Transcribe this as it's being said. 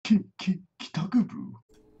KitaGames.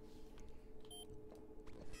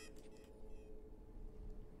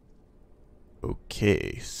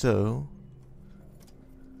 Okay, so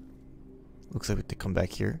looks like we have to come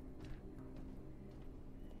back here.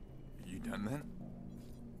 You done then?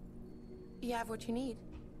 You have what you need.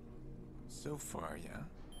 So far, yeah.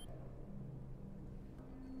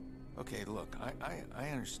 Okay, look, I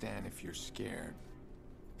understand if you're scared.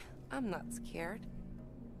 I'm not scared.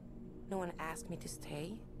 No one asked me to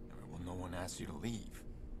stay. Well, no one asked you to leave.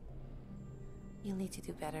 You'll need to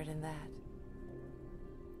do better than that.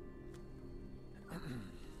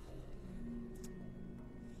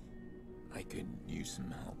 I could use some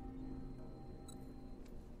help.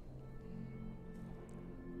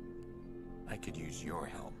 I could use your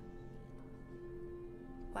help.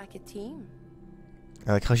 Like a team.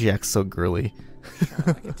 I like how she acts so girly. Sure,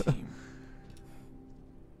 like a team.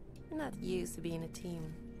 You're not used to being a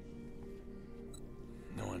team.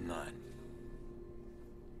 No, I'm not.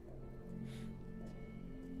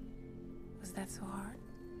 Was that so hard?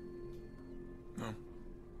 No.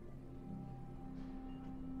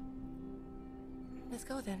 Let's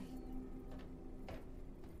go then.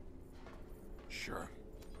 Sure.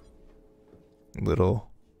 Little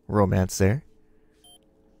romance there.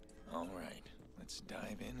 All right. Let's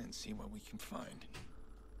dive in and see what we can find.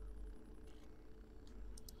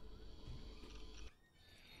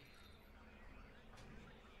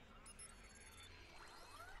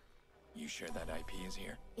 You sure that IP is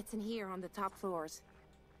here? It's in here on the top floors.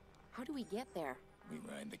 How do we get there? We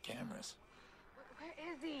ride the cameras.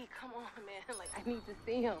 Where is he? Come on, man. Like, I need to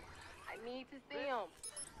see him. I need to see him.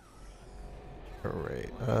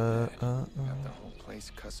 Alright, Got the whole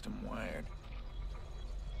place custom wired.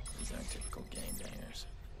 These aren't typical game bangers.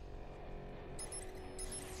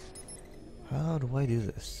 how do I do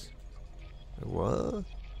this? What?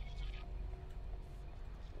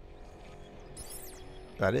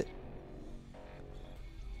 Got it?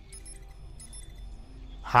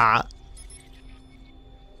 Ha!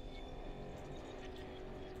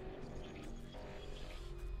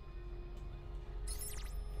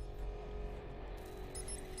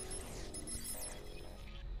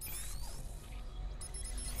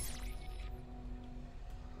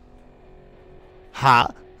 Ha!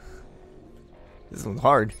 This one's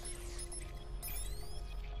hard.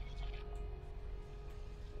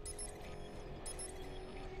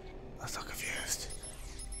 I'm so confused.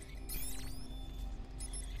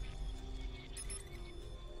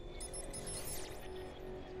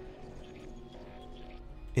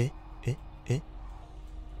 Eh?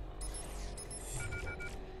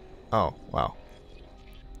 Oh, wow.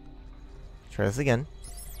 Try this again.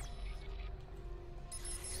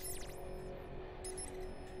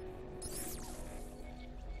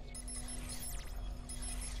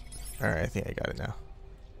 Alright, I think I got it now.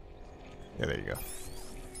 Yeah, there you go.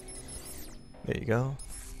 There you go.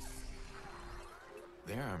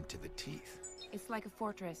 They're armed to the teeth. It's like a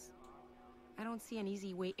fortress. I don't see an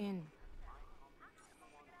easy way in.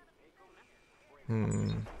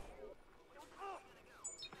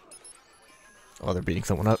 Oh, they're beating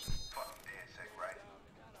someone up.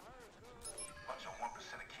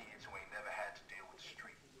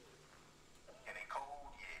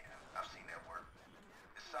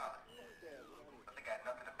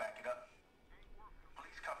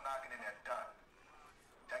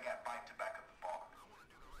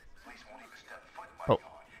 Oh,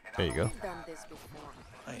 there you go. I've done this before.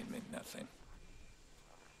 I admit nothing.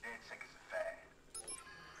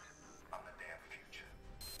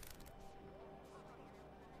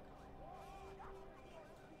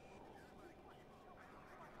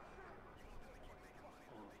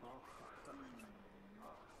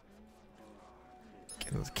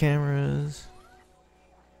 Get those cameras.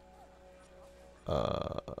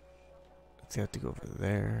 Let's see, I have to go over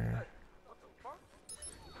there.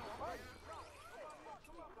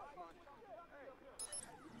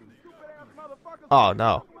 Oh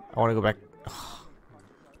no, I want to go back.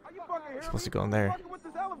 I'm supposed to go in there. I have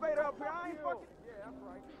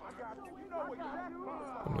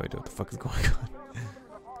no idea what the fuck is going on.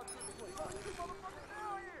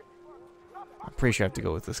 I'm pretty sure I have to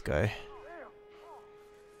go with this guy.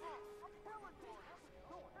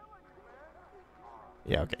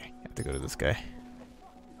 Yeah, okay. I have to go to this guy.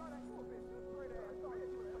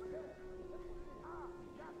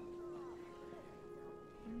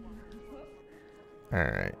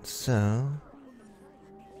 Alright, so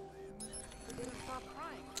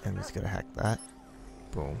I'm just gonna hack that.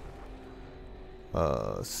 Boom.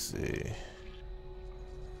 Let's see.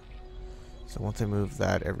 So once I move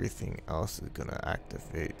that, everything else is gonna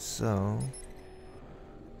activate. So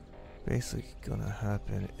basically gonna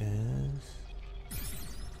happen is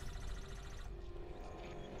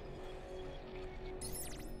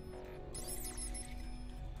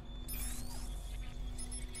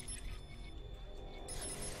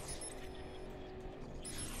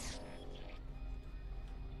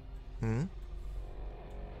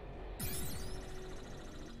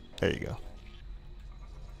there you go.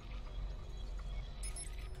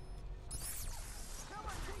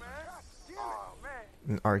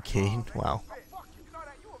 An arcade? Wow.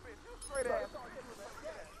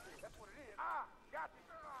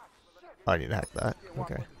 I need to hack that.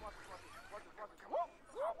 Okay.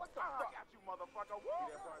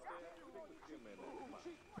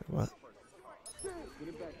 What?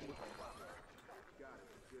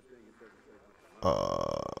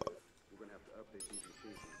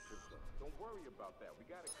 Don't worry about that. We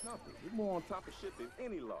got it covered. We're more on top of shit than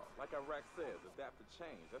any law. Like Iraq says, adapt to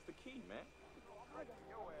change. That's the key, man.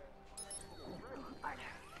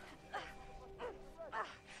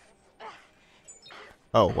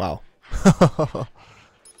 Oh, wow.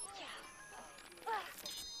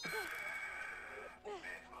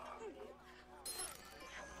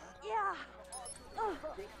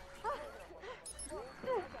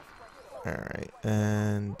 Alright,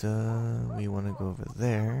 and we want to go over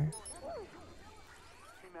there.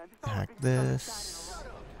 Hack this.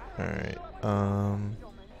 Alright,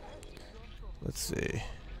 let's see.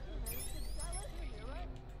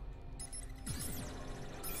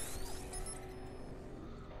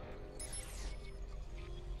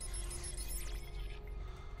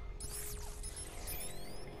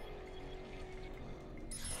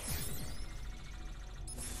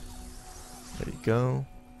 There you go.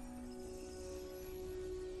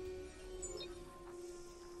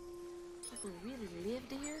 People really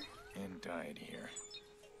lived here? And died here.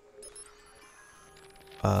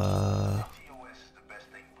 TOS is the best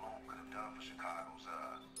thing Bloom could have done for Chicago's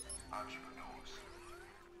entrepreneurs.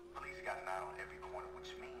 Police got an eye on every corner,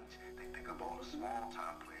 which means they pick up all the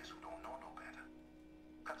small-time players who don't know no better.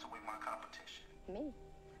 Cuts away my competition. Me?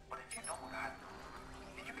 But if you know what I know,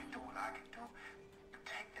 and you can do what I can do, you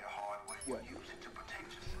take their hardware and use it to protect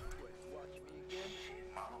yourself. Shit,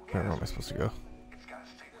 my little Where am I supposed to go? It's got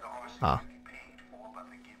state-of-the-art Ah. security paid for by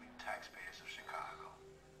the giving taxpayers of Chicago.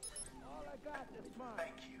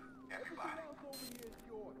 Thank you, everybody.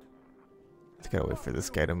 Just gotta wait for this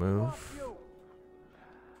guy to move.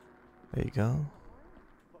 There you go.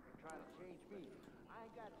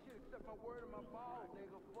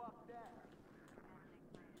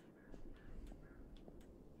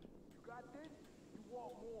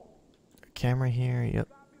 Camera here, yep.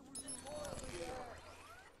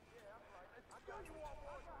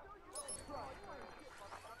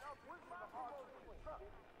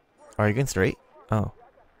 Are you going straight? Oh.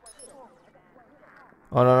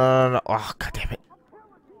 Oh, no, no, no, no. Oh, god damn it.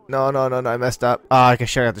 No, no, no, no, I messed up. Ah, I can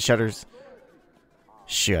shut out the shutters.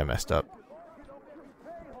 Shoot, I messed up.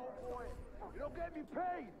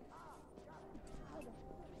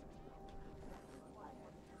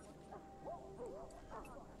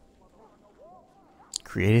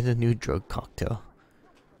 Created a new drug cocktail.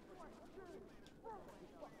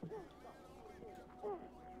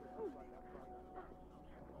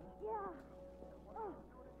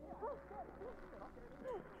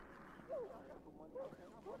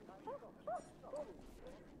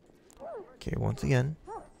 Okay, once again,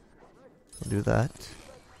 we'll do that.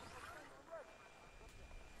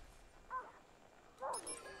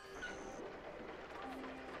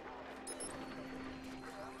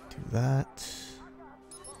 Do that.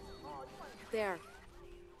 There.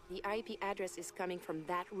 The IP address is coming from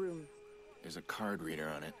that room. There's a card reader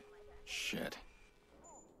on it. Shit.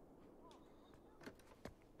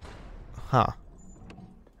 Huh.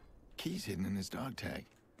 Key's hidden in his dog tag.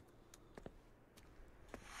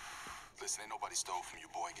 Listen, ain't nobody stole from you,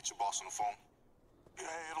 boy. Get your boss on the phone. Yeah,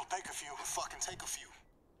 it'll take a few. It'll fucking take a few.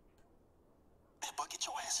 Hey, but get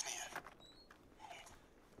your ass in here.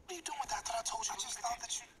 What are you doing with that? I told you. I just thought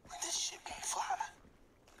that you... This shit won't fly.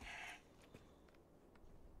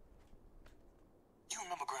 You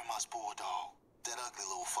remember Grandma's bulldog? That ugly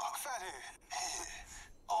little fox? Fathead. Yeah.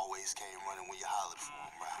 Always came running when you hollered for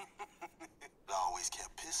him, right? But always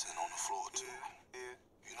kept pissing on the floor, too. Yeah.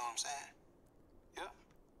 You know what I'm saying? Yeah.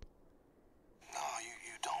 No,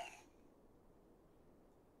 you don't.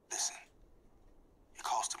 Listen, you're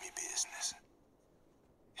costing me business.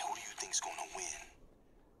 And who do you think's gonna win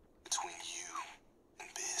between you and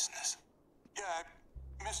business? Yeah,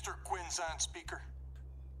 Mr. Quinn's on speaker.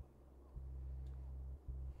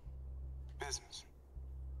 Business.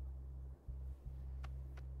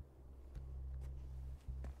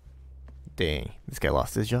 Dang, this guy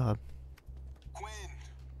lost his job.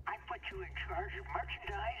 you in charge of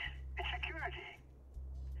merchandise and security.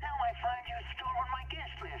 Now I find you stolen my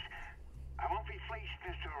guest list. I won't be fleeced,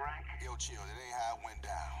 Mr. Rank. Yo, chill. That ain't how it went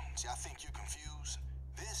down. See, I think you're confused.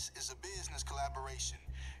 This is a business collaboration.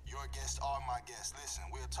 Your guests are my guests. Listen,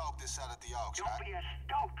 we'll talk this out at the auction. Don't be a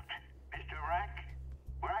stoat, Mr. Rank.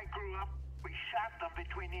 Where I grew up, we shot them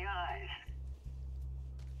between the eyes.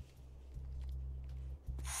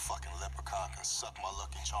 Fucking leprechaun can suck my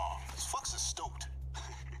lucky charm. This fuck's a stoat.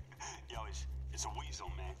 Yo, it's a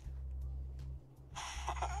weasel, man.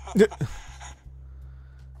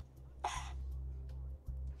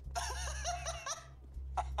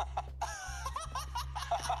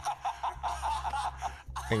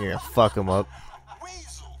 I'm gonna fuck him up.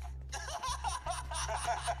 Weasel.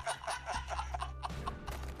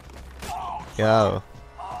 Yo.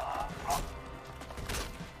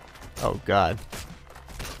 Oh God.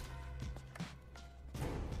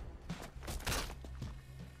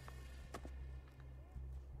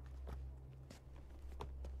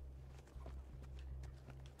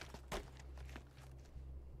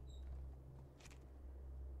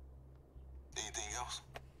 Anything else?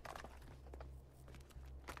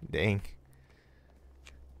 Dang.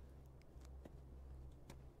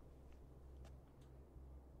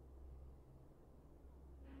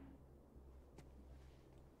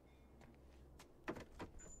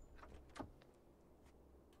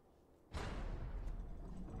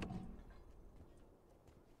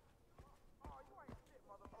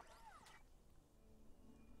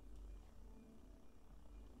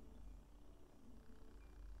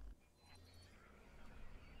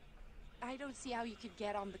 I don't see how you could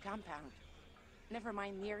get on the compound. Never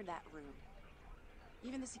mind near that room.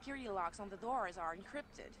 Even the security locks on the doors are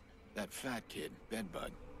encrypted. That fat kid,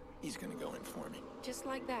 Bedbug, he's gonna go in for me. Just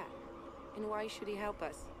like that. And why should he help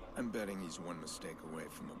us? I'm betting he's one mistake away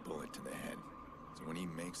from a bullet to the head. So when he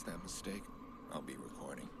makes that mistake, I'll be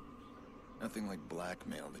recording. Nothing like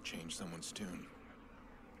blackmail to change someone's tune.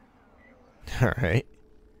 Alright.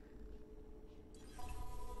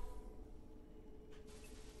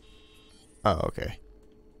 Oh, okay.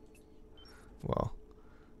 Well.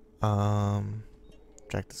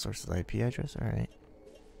 Track the source's IP address, alright.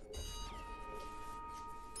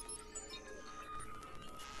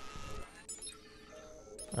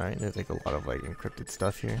 Alright, there's like a lot of like encrypted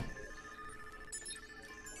stuff here.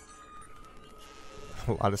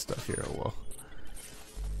 A lot of stuff here, oh well.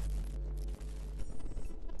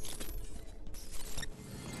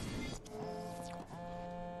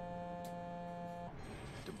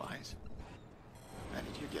 Tobias? How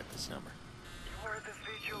did you get this number? You were the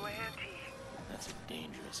vigilante. That's a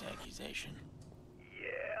dangerous accusation.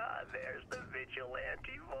 Yeah, there's the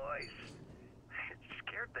vigilante voice. It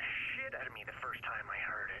scared the shit out of me the first time I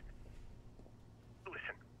heard it.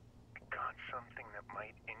 Listen, I got something that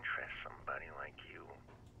might interest somebody like you.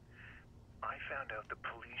 I found out the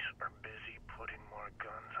police are busy putting more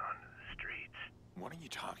guns onto the streets. What are you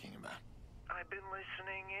talking about? I've been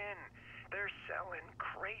listening in. They're selling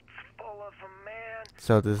crates full of them, man.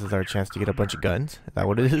 So this is our chance to get a bunch of guns? Is that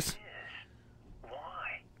what it is?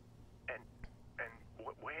 Why? And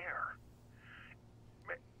where?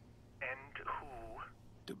 And who?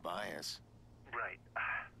 Tobias. Right,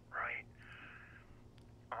 right.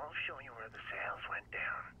 I'll show you where the sales went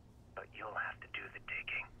down, but you'll have to do the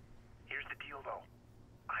digging. Here's the deal, though.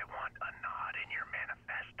 I want a nod in your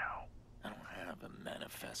manifesto. I don't have a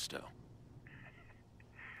manifesto.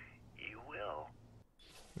 You will.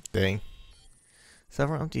 Dang.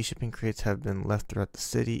 Several empty shipping crates have been left throughout the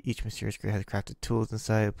city. Each mysterious crate has crafted tools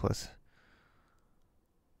inside, plus...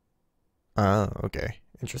 Oh, okay.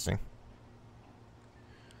 Interesting.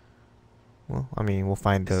 Well, I mean, we'll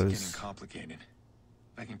find This those. is getting complicated.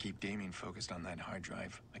 If I can keep Damien focused on that hard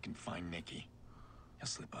drive, I can find Nikki. He'll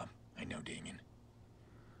slip up. I know Damien.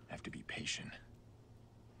 I have to be patient.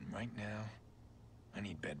 And right now, I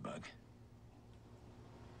need Bedbug.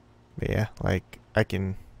 But yeah, like, I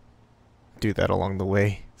can do that along the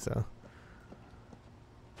way, so.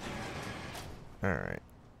 Alright.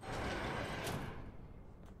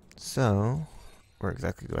 So, where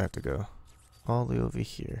exactly do I have to go? All the way over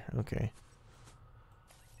here, okay.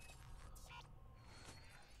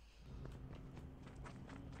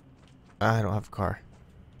 I don't have a car.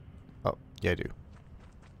 Oh, yeah I do.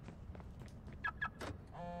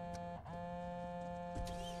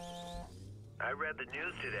 I read the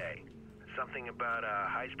news today. Something about a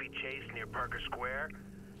high-speed chase near Parker Square.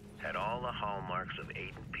 Had all the hallmarks of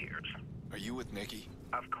Aiden Pierce. Are you with Nikki?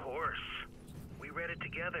 Of course. We read it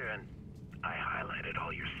together, and I highlighted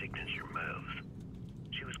all your signature moves.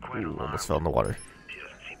 She was quite alarmed. Almost fell in the water. She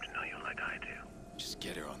doesn't seem to know you like I do. Just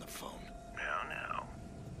get her on the phone. Now.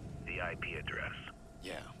 The IP address.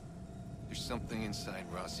 Yeah. There's something inside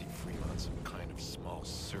Rossi Fremont, some kind of small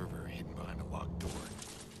server hidden behind a locked door.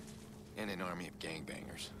 And an army of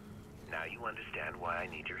gangbangers. Now you understand why I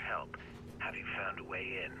need your help. Have you found a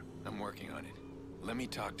way in? I'm working on it. Let me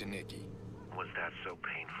talk to Nikki. Was that so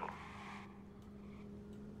painful?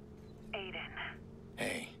 Aiden.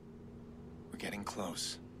 Hey. We're getting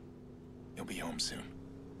close. You'll be home soon.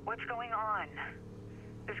 What's going on?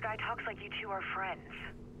 This guy talks like you two are friends.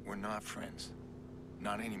 We're not friends.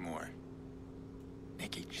 Not anymore.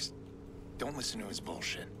 Nikki, just don't listen to his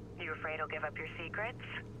bullshit. You afraid he'll give up your secrets?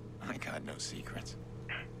 I got no secrets.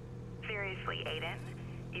 Seriously, Aiden?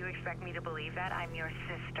 You expect me to believe that I'm your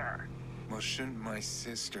sister? Well, shouldn't my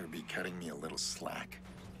sister be cutting me a little slack?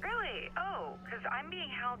 Really? Oh, because I'm being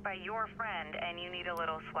held by your friend and you need a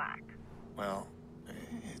little slack. Well,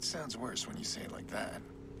 it sounds worse when you say it like that.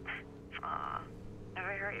 Aw.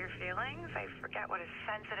 Ever hurt your feelings? I forget what a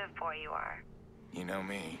sensitive boy you are. You know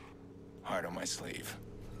me. Heart on my sleeve.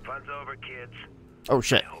 Fun's over, kids. Oh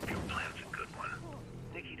shit. I hope your plan's a good one.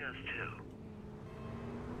 Nikki does too.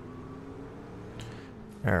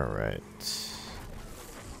 Alright.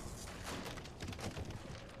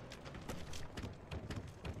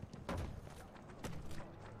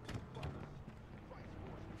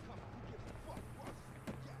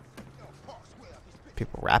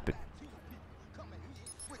 People rapping.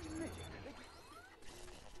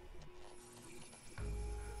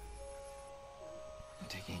 I'm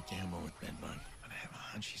taking a gamble with Bedbug, but I have a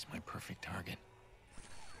hunch he's my perfect target.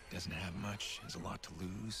 Doesn't have much, has a lot to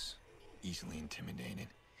lose, easily intimidated,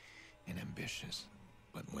 and ambitious,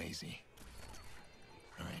 but lazy.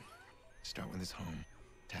 Alright, start with his home,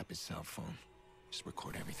 tap his cell phone, just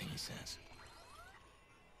record everything he says.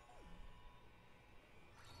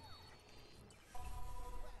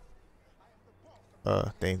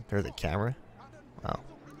 There's a camera? Oh.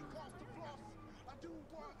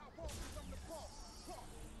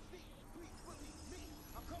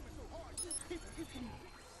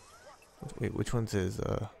 Wait, which one's his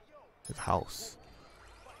house?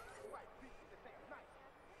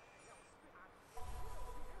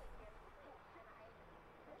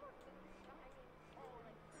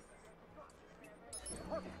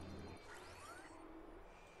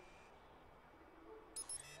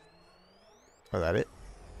 Oh, that it?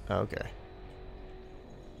 Oh, okay.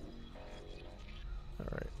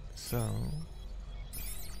 Alright, so...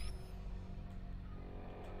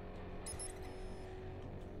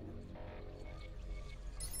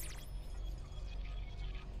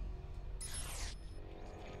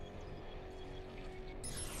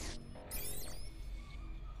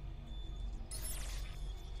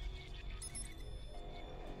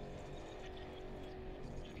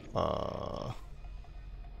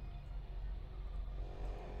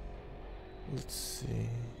 let's see.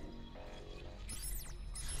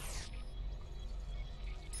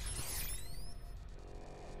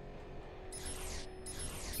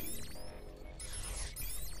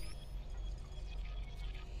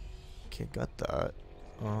 Okay, got that.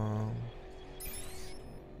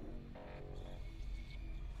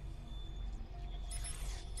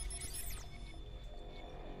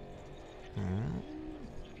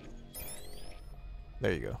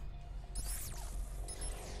 There you go.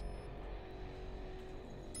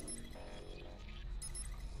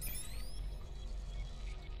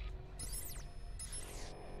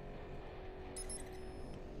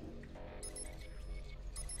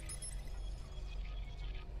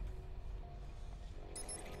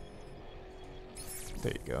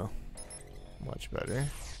 There you go. Much better.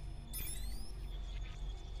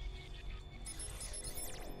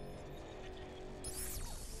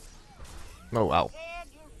 Oh wow.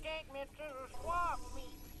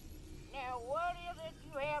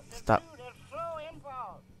 Stop.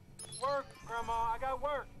 Work, Grandma. I got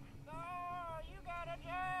work. Oh, you got a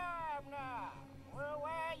job now. Well,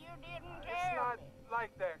 why you didn't tell It's not me?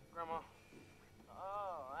 like that, Grandma.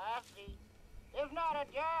 Oh, I see. It's not a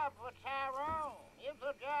job for Tyrone. It's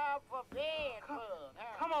a job for Bedbug.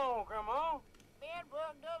 Come on, Grandma.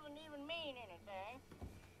 Bedbug doesn't even mean anything.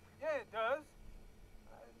 Yeah, it does.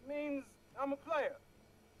 It means I'm a player.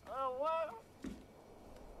 What?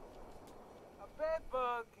 A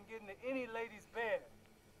bedbug can get into any lady's bed.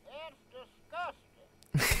 That's disgusting.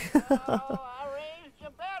 Oh, I raised you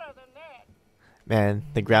better than that. Man,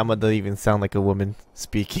 the grandma doesn't even sound like a woman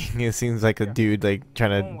speaking. It seems like a dude like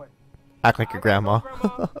trying to act like your grandma.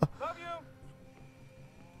 Love you.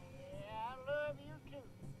 Yeah, I love you too.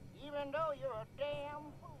 Even though you're a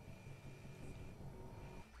damn fool.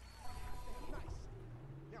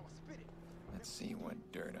 Let's see what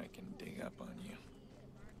dirt I can dig up on you.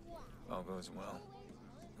 If all goes well,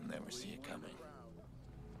 I'll never see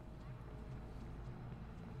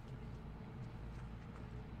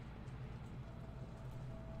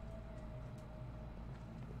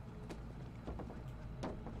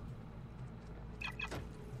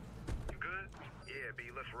Yeah, B,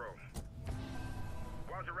 let's roll.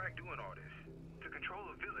 Why's Iraq doing all this? To control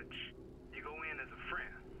a village, you go in as a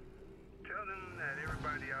friend. Tell them that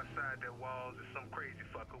everybody outside their walls is some crazy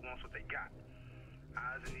fuck who wants what they got.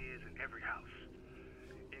 Eyes and ears in every house.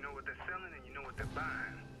 You know what they're selling and you know what they're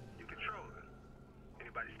buying. You control them.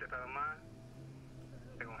 Anybody step out of line,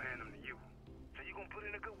 they're gonna hand them to you. So you gonna put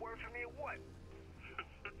in a good word for me or what?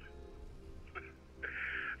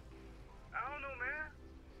 I don't know, man.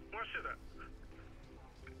 Why should I?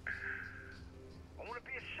 I wanna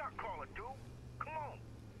be a shot caller, dude. Come on.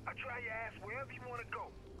 I'll try your ass wherever you wanna go.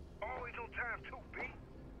 Always on time, too, B.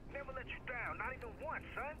 Never let you down, not even once,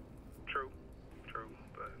 son. True,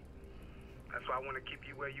 but that's why I want to keep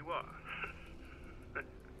you where you are.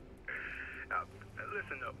 Now,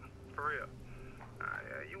 listen up, for real.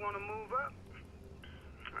 You want to move up?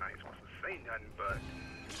 I ain't supposed to say nothing, but...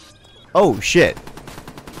 Oh, shit.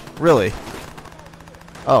 Really?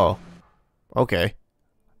 Oh. Okay.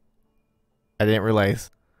 I didn't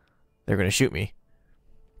realize they're gonna shoot me.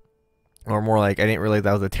 Or more like, I didn't realize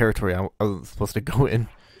that was the territory I was supposed to go in.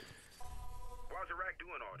 Why's Iraq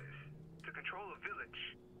doing all this? To control a village,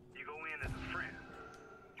 you go in as a friend.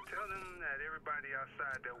 Tell them that everybody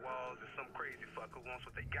outside their walls is some crazy fuck who wants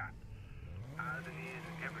what they got. Eyes and ears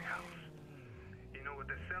in every house. You know what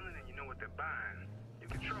they're selling and you know what they're buying. You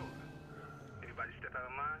control them. Anybody step out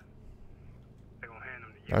of line, they're gonna hand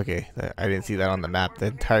them to you. Okay, I didn't see that on the map.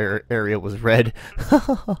 The entire area was red.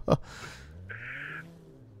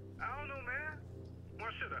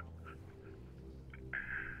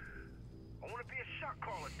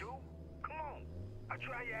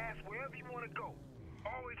 Try your ass wherever you want to go.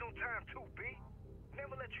 Always on time, too, B.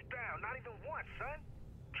 Never let you down, not even once, son.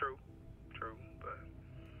 True, but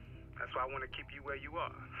that's why I want to keep you where you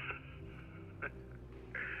are.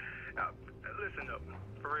 Now, listen up,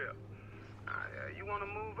 for real. You want to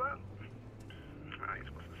move up? I ain't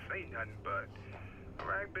supposed to say nothing, but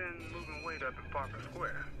Iraq been moving weight up in Parker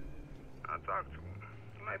Square. I'll talk to him.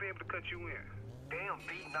 He might be able to cut you in. Damn,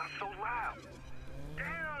 B, not so loud.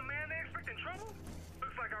 Damn, man, they expecting trouble?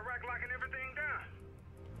 Looks like Iraq locking everything down.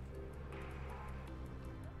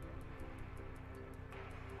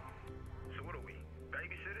 So what are we,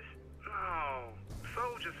 babysitters? No,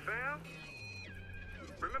 soldiers, fam.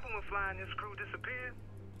 Remember when flying this crew disappeared?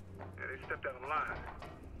 Yeah, they stepped out of line.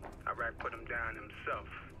 Iraq put them down himself.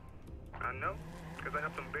 I know, because I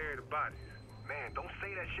helped them bury the bodies. Man, don't say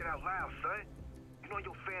that shit out loud, son. You know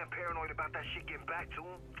your fam paranoid about that shit getting back to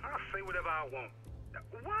him? I'll say whatever I want.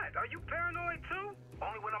 What? Are you paranoid too?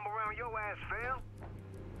 Only when I'm around your ass, fam.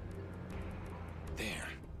 There.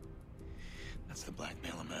 That's the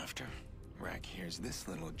blackmail I'm after. Rack hears this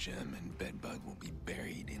little gem and Bedbug will be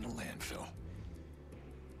buried in a landfill.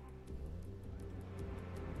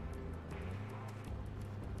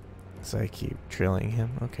 So I keep drilling him,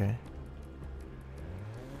 okay.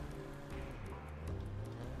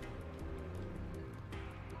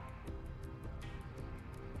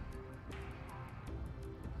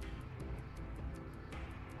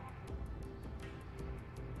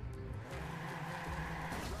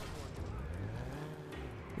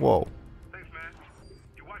 Whoa. Thanks, man.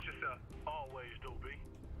 You watch yourself. Always, Dopey.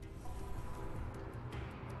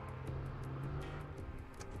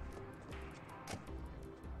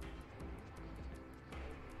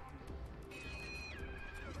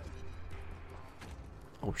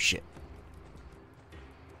 Oh shit.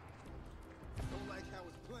 Don't like how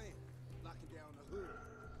it's playing. Locking down the hood.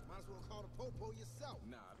 Might as well call the popo yourself.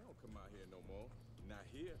 Nah, they don't come out here no more. Not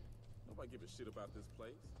here. Nobody give a shit about this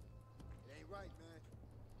place. It ain't right, man.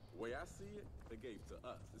 The way I see it, they gave it to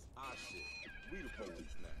us. It's our shit. We the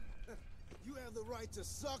police now. You have the right to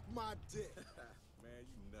suck my dick. Man,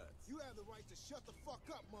 you nuts. You have the right to shut the fuck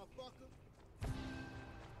up, motherfucker.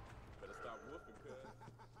 Better stop whooping, cuz.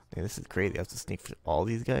 Man, this is crazy. I have to sneak for all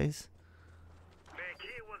these guys. Man,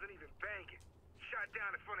 kid wasn't even banging. Shot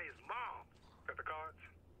down in front of his mom. Got the cards?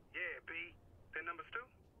 Yeah, B. Pin numbers 2?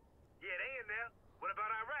 Yeah, they in there. What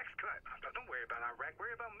about Iraq's cut? Don't worry about Iraq.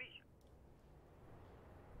 Worry about me.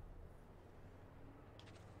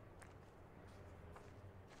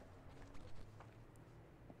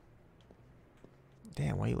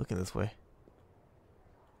 Damn, why are you looking this way?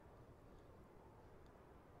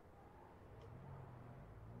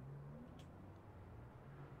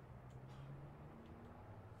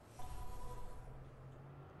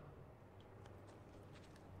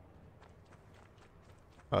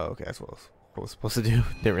 Oh, okay, that's what I was supposed to do.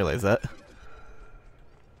 Didn't realize that.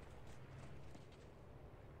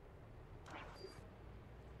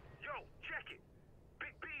 Yo, check it.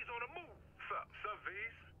 Big B's on the move. Sup,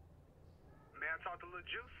 V's? May I talk to Lil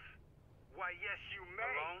Juice? Why, yes, you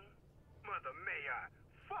may. Alone? brother, may I?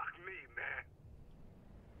 Fuck me, man.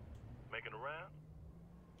 Making a round?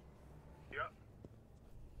 Yup.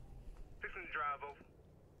 Fixing to drive over.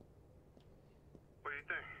 What do you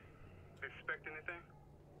think? Expect anything?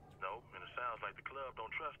 No, and it sounds like the club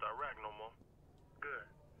don't trust Iraq no more. Good.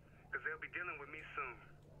 Because they'll be dealing with me soon.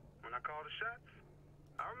 When I call the shots,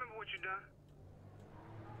 I remember what you done.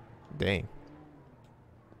 Dang.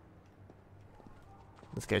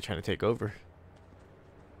 This guy trying to take over.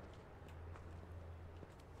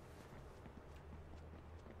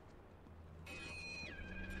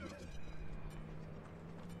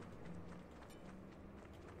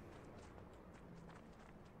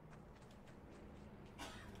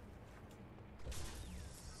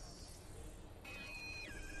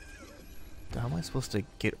 How am I supposed to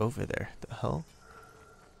get over there? The hell?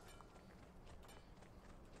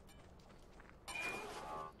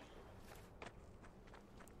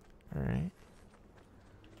 Alright.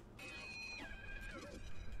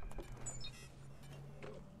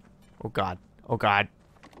 Oh god. Oh god.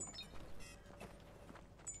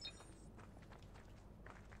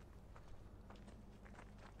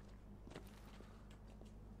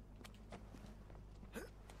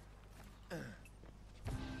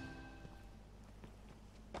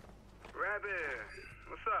 Rabbit,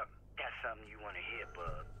 what's up? That's something you want to hear,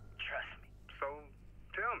 bub. Trust me. So,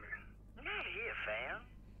 tell me. Not here, fam.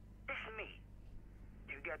 It's me.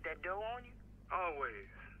 You got that dough on you? Always.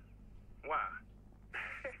 Why?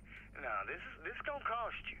 No, this gonna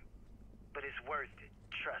cost you. But it's worth it.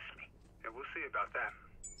 Trust me. Yeah, we'll see about that.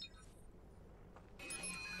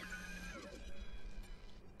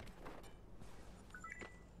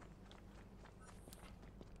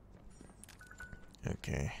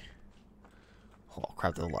 Okay. Oh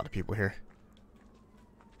crap, there's a lot of people here.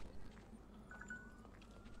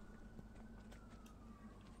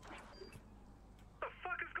 What the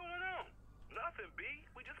fuck is going on? Nothing, B.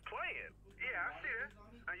 We just playing. Yeah, I see that.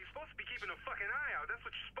 Now, you're supposed to be keeping a fucking eye out. That's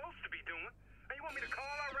what you're supposed to be doing. Now, you want me to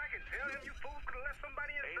call Iraq and tell him you fools could have let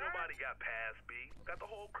somebody inside? Ain't nobody got past, B. Got the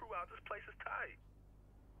whole crew out. This place is tight.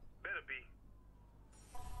 Better be.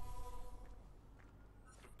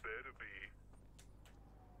 Better be.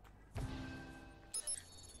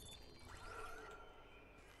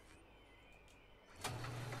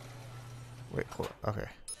 Wait, hold on.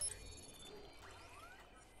 Okay.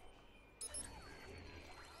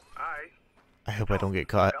 Alright. I hope I don't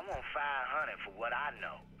get caught. I'm on 500 for what I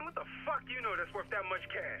know. What the fuck you know that's worth that much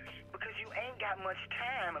cash? Because you ain't got much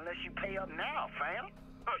time unless you pay up now, fam.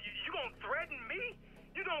 Oh, you gonna threaten me?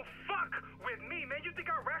 You don't fuck with me, man. You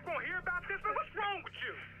think Iraq won't hear about this, man? What's wrong with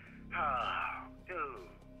you? Oh,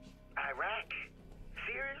 dude. Iraq?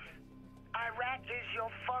 Serious? Iraq is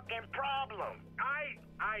your fucking problem.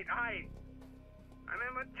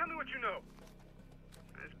 Man, tell me what you know.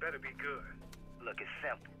 This better be good. Look, it's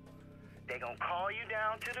simple. They gonna call you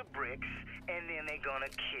down to the bricks, and then they gonna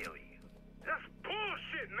kill you. That's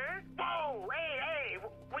bullshit, man. Whoa, hey,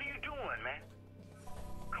 what are you doing, man?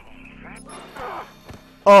 Come on, man.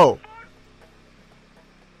 Oh!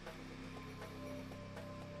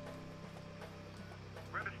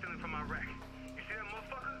 Rabbit's stealing from Iraq. You see that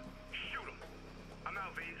motherfucker? Shoot him. I'm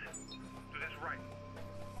out, V's. Do this right.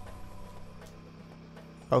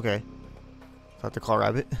 Okay. So I have to call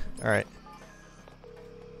Rabbit. Alright.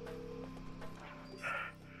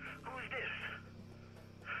 Who's this?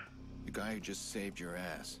 The guy who just saved your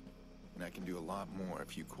ass. And I can do a lot more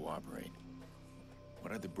if you cooperate.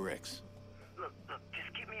 What are the bricks? Look,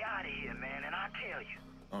 just get me out of here, man, and I'll tell you.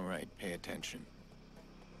 All right, pay attention.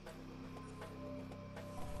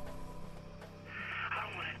 I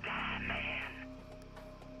don't want to die, man.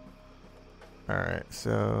 Alright,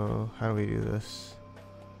 so how do we do this?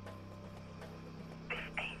 This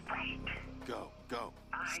ain't right. Go.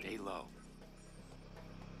 Stay low.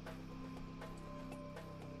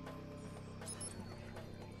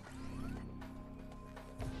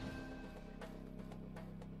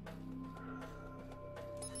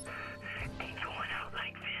 Ain't going out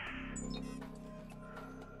like this.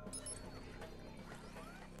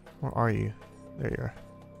 Where are you? There you are.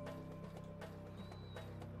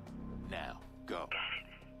 Now, go.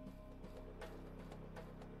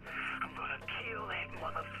 I'm gonna kill that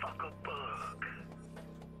motherfucker bug.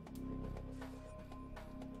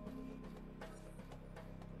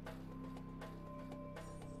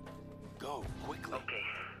 Go, quickly. Okay.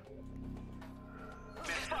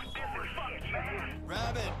 Man, fuck this and fuck you, man.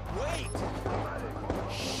 Rabbit, wait!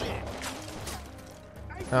 Shit.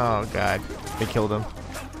 Oh god. They killed him.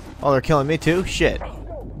 Oh, they're killing me too? Shit.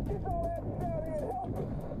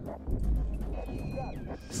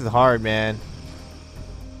 This is hard, man.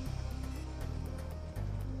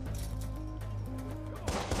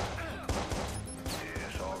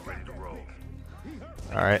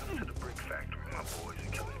 All right. To the brick factory, my boys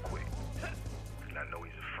are killing quick. And I know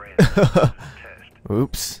he's a friend.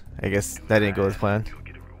 Oops. I guess that didn't go as planned.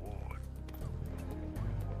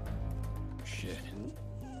 Shit.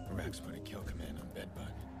 Iraq's put a kill command on Bedbug.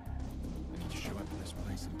 I need to show up in this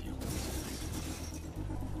place and deal with this.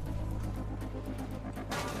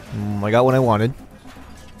 I got what I wanted.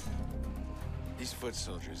 These foot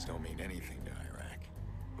soldiers don't mean anything to Iraq,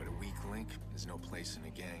 but a weak link is no place in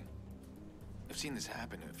a gang. I've seen this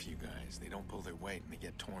happen to a few guys. They don't pull their weight and they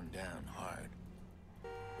get torn down hard.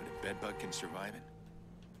 But if Bedbug can survive it,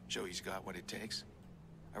 show he's got what it takes,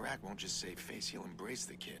 Iraq won't just save face, he'll embrace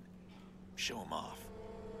the kid. Show him off.